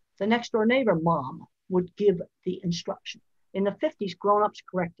 the next door neighbor mom would give the instruction. In the 50s, grown-ups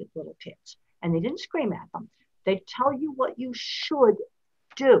corrected little kids, and they didn't scream at them. They'd tell you what you should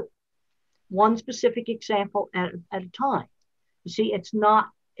do. One specific example at a time. You see, it's not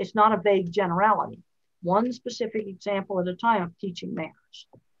a vague generality. One specific example at a time of teaching manners.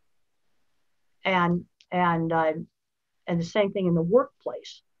 And the same thing in the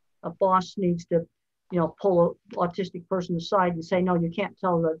workplace. A boss needs to, you know, pull an autistic person aside and say, no, you can't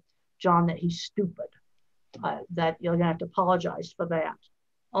tell John that he's stupid. That you're going to have to apologize for that.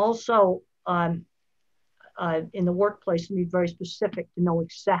 Also, in the workplace, you need very specific to know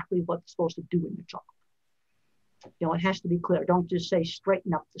exactly what they're supposed to do in the job. You know, it has to be clear. Don't just say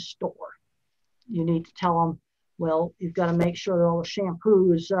straighten up the store. You need to tell them, well, you've got to make sure that all the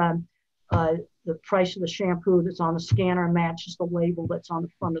shampoos, the price of the shampoo that's on the scanner matches the label that's on the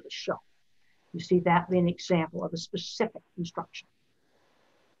front of the shelf. You see that being an example of a specific instruction.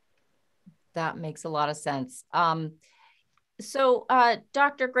 That makes a lot of sense. So,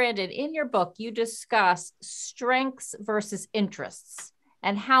 Dr. Grandin, in your book, you discuss strengths versus interests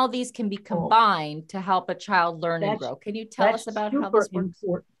and how these can be combined to help a child learn and grow. Can you tell us about how this works? That's super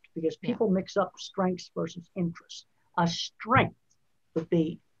important because people mix up strengths versus interests. A strength would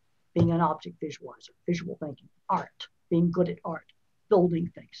be being an object visualizer, visual thinking, art, being good at art,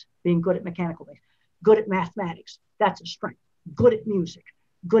 building things, being good at mechanical things, good at mathematics. That's a strength. Good at music,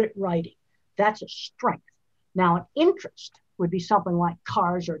 good at writing. That's a strength. Now, an interest would be something like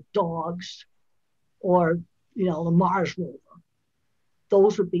cars or dogs or, you know, the Mars rover.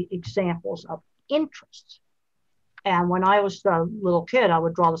 Those would be examples of interests. And when I was a little kid, I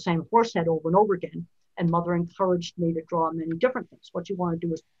would draw the same horse head over and over again. And Mother encouraged me to draw many different things. What you want to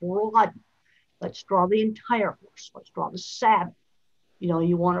do is broaden. Let's draw the entire horse. Let's draw the saddle. You know,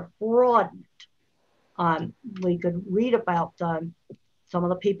 you want to broaden it. We could read about some of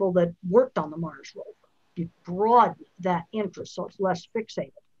the people that worked on the Mars rover. You broaden that interest so it's less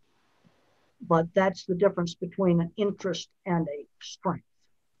fixated. But that's the difference between an interest and a strength.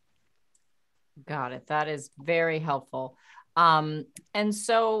 Got it. That is very helpful. And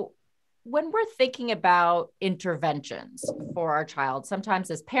so when we're thinking about interventions for our child, sometimes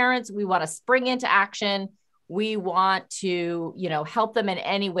as parents, we want to spring into action. We want to, you know, help them in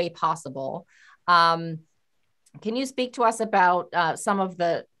any way possible. Can you speak to us about some of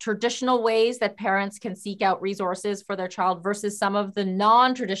the traditional ways that parents can seek out resources for their child versus some of the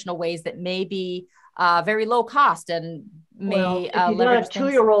non-traditional ways that may be very low cost and may if you've got a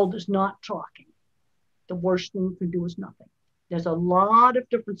 2-year-old that's not talking, the worst thing you can do is nothing. There's a lot of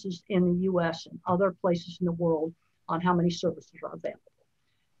differences in the US and other places in the world on how many services are available.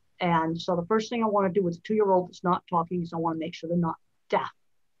 And so the first thing I want to do with a 2-year-old that's not talking is I want to make sure they're not deaf.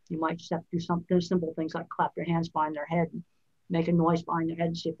 You might just have to do something simple things like clap your hands behind their head and make a noise behind their head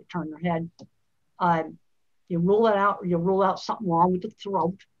and see if they turn their head. You rule that out, or you rule out something wrong with the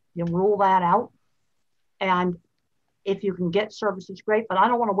throat. You rule that out. And if you can get services, great, but I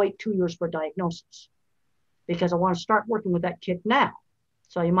don't want to wait 2 years for a diagnosis because I want to start working with that kid now.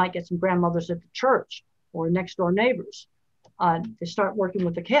 So you might get some grandmothers at the church or next door neighbors to start working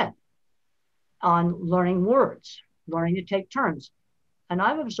with the kid on learning words, learning to take turns. And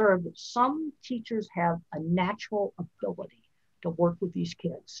I've observed that some teachers have a natural ability to work with these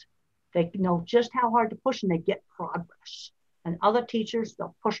kids. They know just how hard to push and they get progress. And other teachers,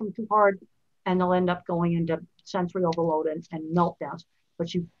 they'll push them too hard and they'll end up going into sensory overload and meltdowns.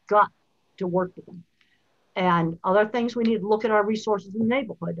 But you've got to work with them. And other things, we need to look at our resources in the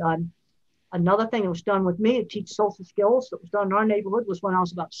neighborhood. Another thing that was done with me to teach social skills that was done in our neighborhood was when I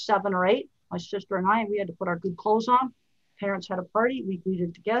was about 7 or 8, my sister and we had to put our good clothes on. Parents had a party, we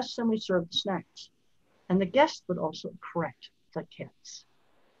greeted the guests and we served the snacks. And the guests would also correct the kids.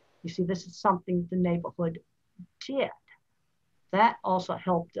 You see, this is something the neighborhood did. That also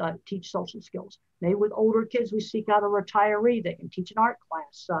helped teach social skills. Maybe with older kids, we seek out a retiree. They can teach an art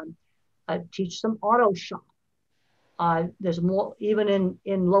class, teach some auto shop. There's more, even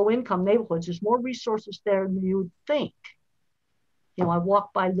in low-income neighborhoods, there's more resources there than you would think. You know, I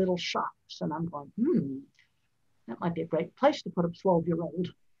walk by little shops and I'm going, that might be a great place to put a 12-year-old,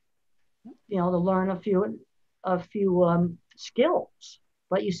 you know, to learn a few skills.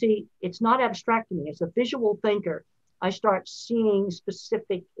 But you see, it's not abstract to me. As a visual thinker, I start seeing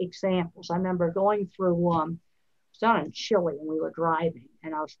specific examples. I remember going through, I was down in Chile and we were driving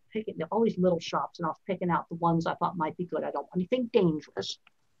and I was picking all these little shops and I was picking out the ones I thought might be good. I don't want anything dangerous,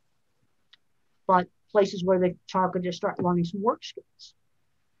 but places where the child could just start learning some work skills.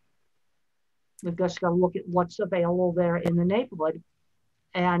 We've just got to look at what's available there in the neighborhood.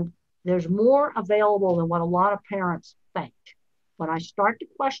 And there's more available than what a lot of parents think. When I start to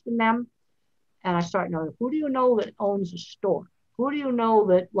question them, and I start knowing, who do you know that owns a store? Who do you know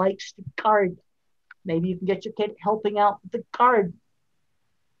that likes to garden? Maybe you can get your kid helping out with the garden.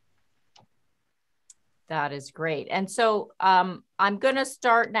 That is great. And so I'm going to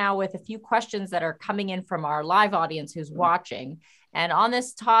start now with a few questions that are coming in from our live audience who's watching. And on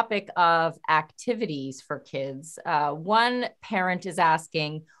this topic of activities for kids, one parent is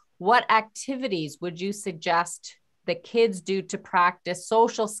asking, what activities would you suggest the kids do to practice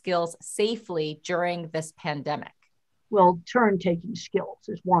social skills safely during this pandemic? Well, turn-taking skills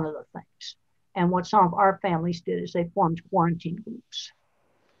is one of the things. And what some of our families did is they formed quarantine groups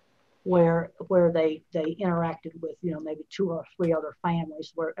where they interacted with, you know, maybe 2 or 3 other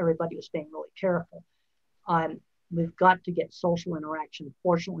families where everybody was being really careful. We've got to get social interaction.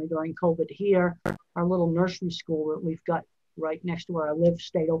 Fortunately, during COVID here, our little nursery school that we've got right next to where I live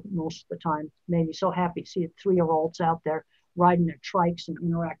stayed open most of the time. Made me so happy to see 3-year-olds out there riding their trikes and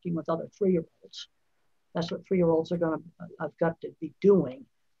interacting with other 3-year-olds. That's what 3-year-olds are I've got to be doing.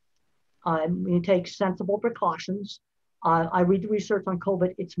 We take sensible precautions. I read the research on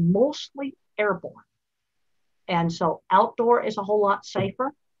COVID. It's mostly airborne. And so outdoor is a whole lot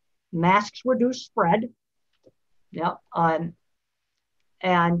safer. Masks reduce spread. Yep.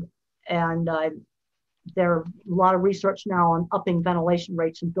 There are a lot of research now on upping ventilation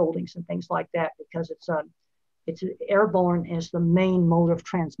rates in buildings and things like that because it's airborne is the main mode of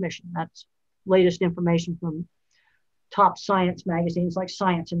transmission. That's latest information from top science magazines like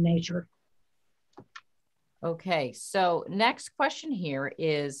Science and Nature. Okay, so next question here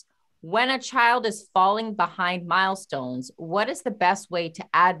is, when a child is falling behind milestones, what is the best way to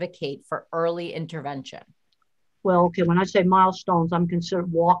advocate for early intervention? Well, okay, when I say milestones, I'm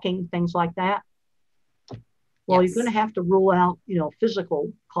considered walking, things like that. Well, Yes. You're going to have to rule out, you know,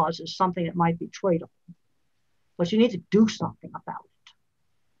 physical causes, something that might be treatable. But you need to do something about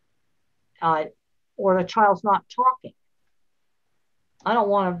it. Or the child's not talking. I don't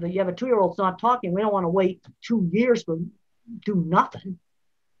want to, you have a 2-year-old's not talking. We don't want to wait 2 years to do nothing.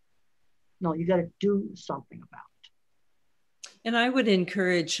 No, you got to do something about it. And I would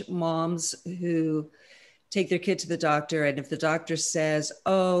encourage moms who take their kid to the doctor. And if the doctor says,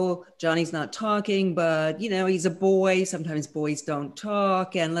 oh, Johnny's not talking, but you know, he's a boy. Sometimes boys don't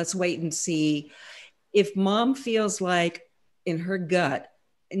talk, and let's wait and see. If mom feels like in her gut,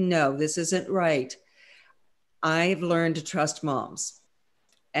 no, this isn't right, I've learned to trust moms.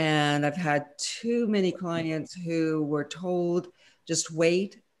 And I've had too many clients who were told, just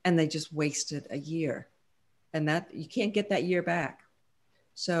wait, and they just wasted a year. And that you can't get that year back.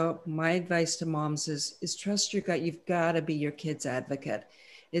 So my advice to moms is trust your gut. You've got to be your kid's advocate.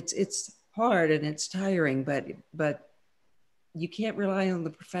 It's hard and it's tiring, but you can't rely on the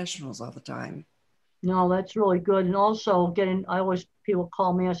professionals all the time. No, that's really good. And also people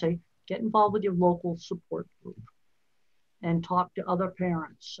call me, I say, get involved with your local support group and talk to other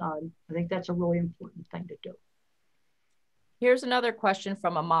parents. I think that's a really important thing to do. Here's another question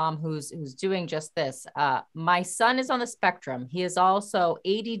from a mom who's doing just this. My son is on the spectrum. He is also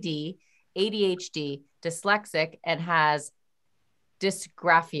ADD, ADHD, dyslexic, and has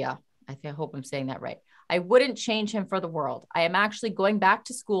dysgraphia. I hope I'm saying that right. I wouldn't change him for the world. I am actually going back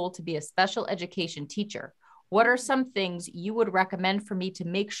to school to be a special education teacher. What are some things you would recommend for me to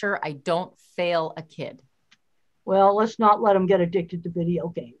make sure I don't fail a kid? Well, let's not let them get addicted to video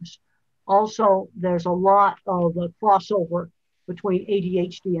games. Also, there's a lot of crossover between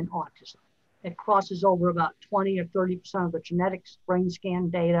ADHD and autism. It crosses over about 20 or 30% of the genetics, brain scan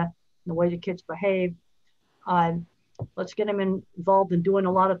data, the way the kids behave. Let's get him involved in doing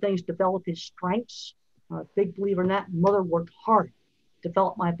a lot of things, develop his strengths. Big believer in that. Mother worked hard,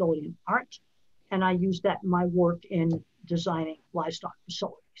 develop my ability in art, and I use that in my work in designing livestock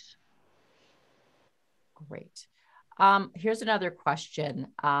facilities. Great. Here's another question.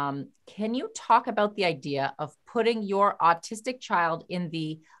 Can you talk about the idea of putting your autistic child in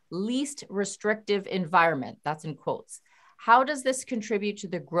the least restrictive environment? That's in quotes. How does this contribute to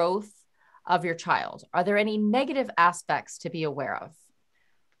the growth of your child? Are there any negative aspects to be aware of?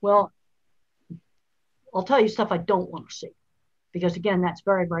 Well, I'll tell you stuff I don't want to see, because again, that's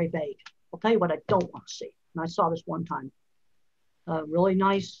very, very vague. I'll tell you what I don't want to see. And I saw this one time. A really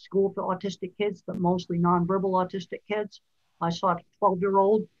nice school for autistic kids, but mostly nonverbal autistic kids. I saw a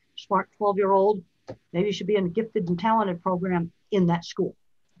 12-year-old, smart 12-year-old. Maybe you should be in a gifted and talented program in that school.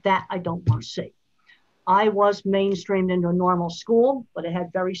 That I don't want to see. I was mainstreamed into a normal school, but it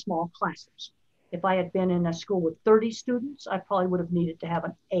had very small classes. If I had been in a school with 30 students, I probably would have needed to have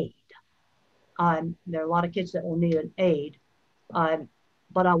an aide. There are a lot of kids that will need an aide.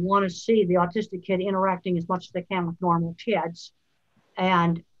 But I want to see the autistic kid interacting as much as they can with normal kids.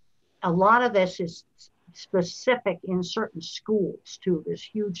 And a lot of this is specific in certain schools too. There's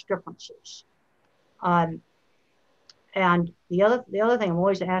huge differences. And the other thing I'm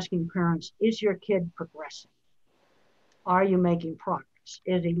always asking parents, is your kid progressing? Are you making progress?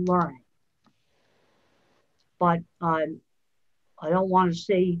 Is he learning? But I don't want to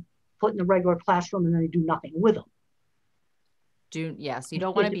see put in the regular classroom and then they do nothing with them. Yes, you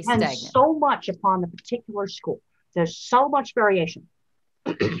don't want to be stagnant. It depends so much upon the particular school. There's so much variation.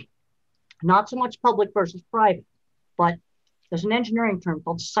 Not so much public versus private, but there's an engineering term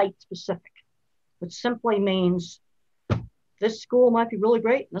called site specific, which simply means this school might be really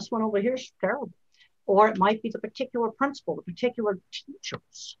great and this one over here is terrible. Or it might be the particular principal, the particular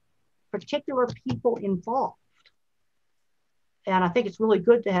teachers, particular people involved. And I think it's really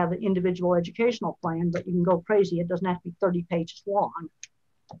good to have an individual educational plan, but you can go crazy. It doesn't have to be 30 pages long.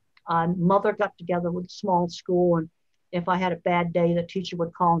 Mother got together with a small school, and if I had a bad day, the teacher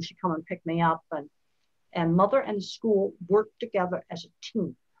would call and she'd come and pick me up. And mother and the school worked together as a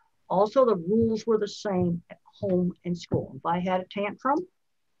team. Also, the rules were the same at home and school. If I had a tantrum,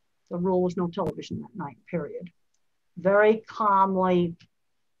 the rule was no television that night, period. Very calmly,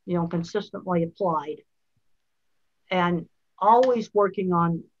 consistently applied. And always working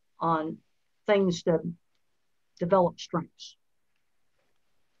on things to develop strengths.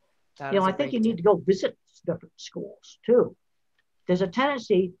 I think you need to go visit different schools too. There's a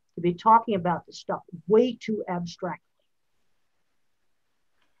tendency to be talking about this stuff way too abstractly.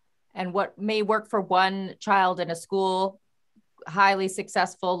 And what may work for one child in a school, highly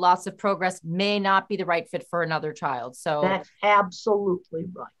successful, lots of progress, may not be the right fit for another child. So that's absolutely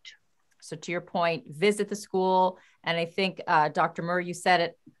right. So to your point, visit the school. And I think, Dr. Moore, you said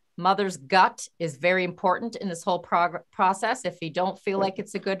it, mother's gut is very important in this whole process. If you don't feel like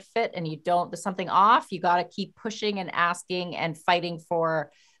it's a good fit and there's something off, you got to keep pushing and asking and fighting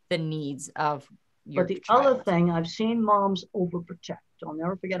for the needs of your child. But the other thing, I've seen moms overprotect. I'll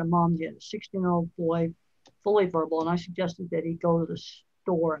never forget a mom that had a 16-year-old boy, fully verbal, and I suggested that he go to the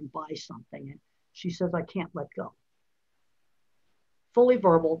store and buy something. And she says, I can't let go. Fully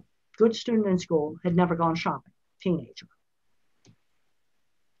verbal, good student in school, had never gone shopping, teenager.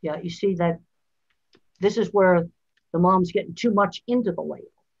 Yeah, you see that this is where the mom's getting too much into the label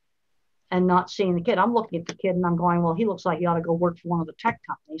and not seeing the kid. I'm looking at the kid and I'm going, well, he looks like he ought to go work for one of the tech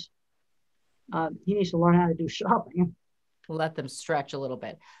companies. He needs to learn how to do shopping. Let them stretch a little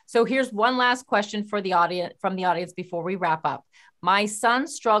bit. So here's one last question for the audience, from the audience before we wrap up. My son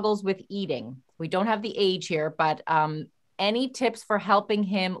struggles with eating. We don't have the age here, but any tips for helping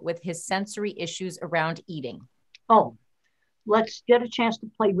him with his sensory issues around eating? Oh, let's get a chance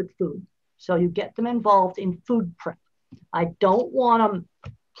to play with food. So you get them involved in food prep. I don't want them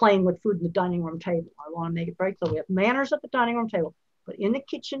playing with food in the dining room table. I want to make it very clear. We have manners at the dining room table, but in the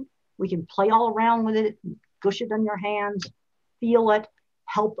kitchen, we can play all around with it, gush it in your hands, feel it,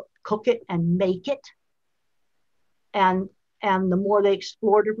 help cook it and make it. And the more they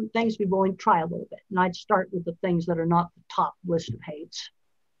explore different things, be willing to try a little bit. And I'd start with the things that are not the top list of hates.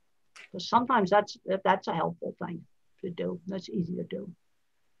 Because sometimes that's a helpful thing to do. That's easy to do.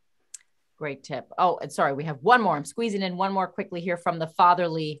 Great tip. Oh, and sorry, we have one more. I'm squeezing in one more quickly here from the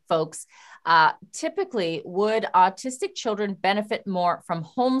fatherly folks. Typically, would autistic children benefit more from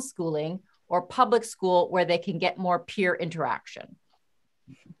homeschooling or public school where they can get more peer interaction?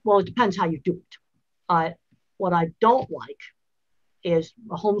 Well, it depends how you do it. What I don't like is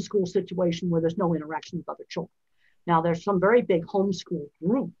a homeschool situation where there's no interaction with other children. Now, there's some very big homeschool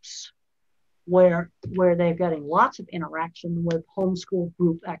groups where they're getting lots of interaction with homeschool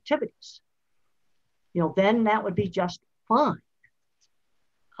group activities. Then that would be just fine.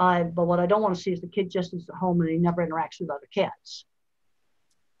 But what I don't want to see is the kid just is at home and he never interacts with other kids.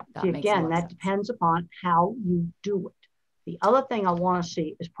 See, again, that depends upon how you do it. The other thing I want to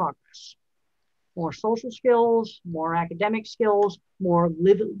see is progress. More social skills, more academic skills, more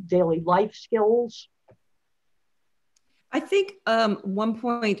daily life skills. I think one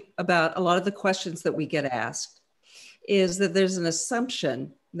point about a lot of the questions that we get asked is that there's an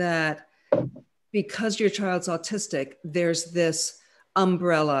assumption that because your child's autistic, there's this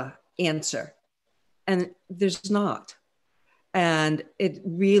umbrella answer, and there's not. And it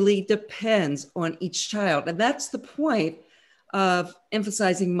really depends on each child. And that's the point of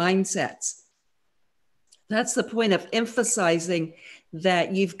emphasizing mindsets. That's the point of emphasizing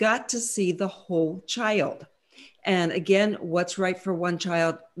that you've got to see the whole child. And again, what's right for one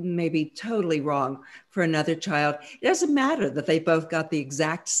child may be totally wrong for another child. It doesn't matter that they both got the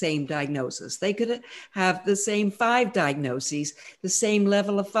exact same diagnosis. They could have the same 5 diagnoses, the same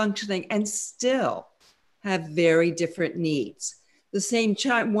level of functioning, and still have very different needs. The same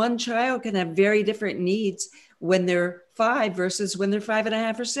child, one child can have very different needs when they're 5 versus when they're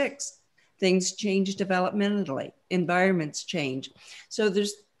 5.5 or 6. Things change developmentally, environments change. So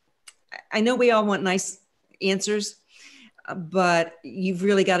I know we all want nice answers, but you've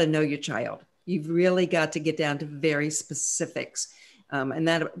really got to know your child. You've really got to get down to very specifics. And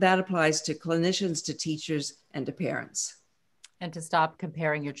that applies to clinicians, to teachers, and to parents. And to stop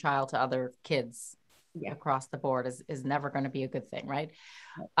comparing your child to other kids across the board is never going to be a good thing, right?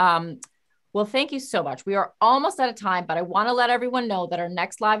 Well, thank you so much. We are almost out of time, but I want to let everyone know that our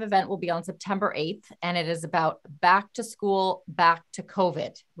next live event will be on September 8th, and it is about back to school, back to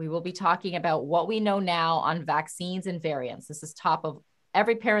COVID. We will be talking about what we know now on vaccines and variants. This is top of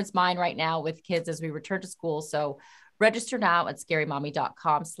every parent's mind right now with kids as we return to school. So register now at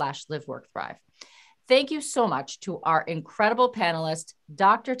scarymommy.com/live.work.thrive. Thank you so much to our incredible panelists,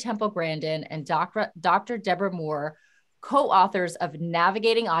 Dr. Temple Grandin and Dr. Debra Moore, co-authors of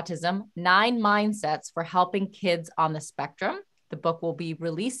Navigating Autism, 9 Mindsets for Helping Kids on the Spectrum. The book will be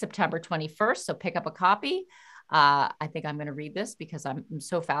released September 21st, so pick up a copy. I think I'm going to read this because I'm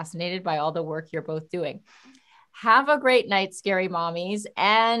so fascinated by all the work you're both doing. Have a great night, Scary Mommies,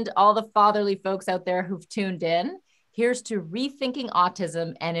 and all the fatherly folks out there who've tuned in. Here's to rethinking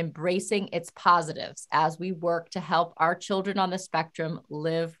autism and embracing its positives as we work to help our children on the spectrum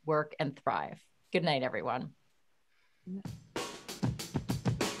live, work, and thrive. Good night, everyone. Yeah.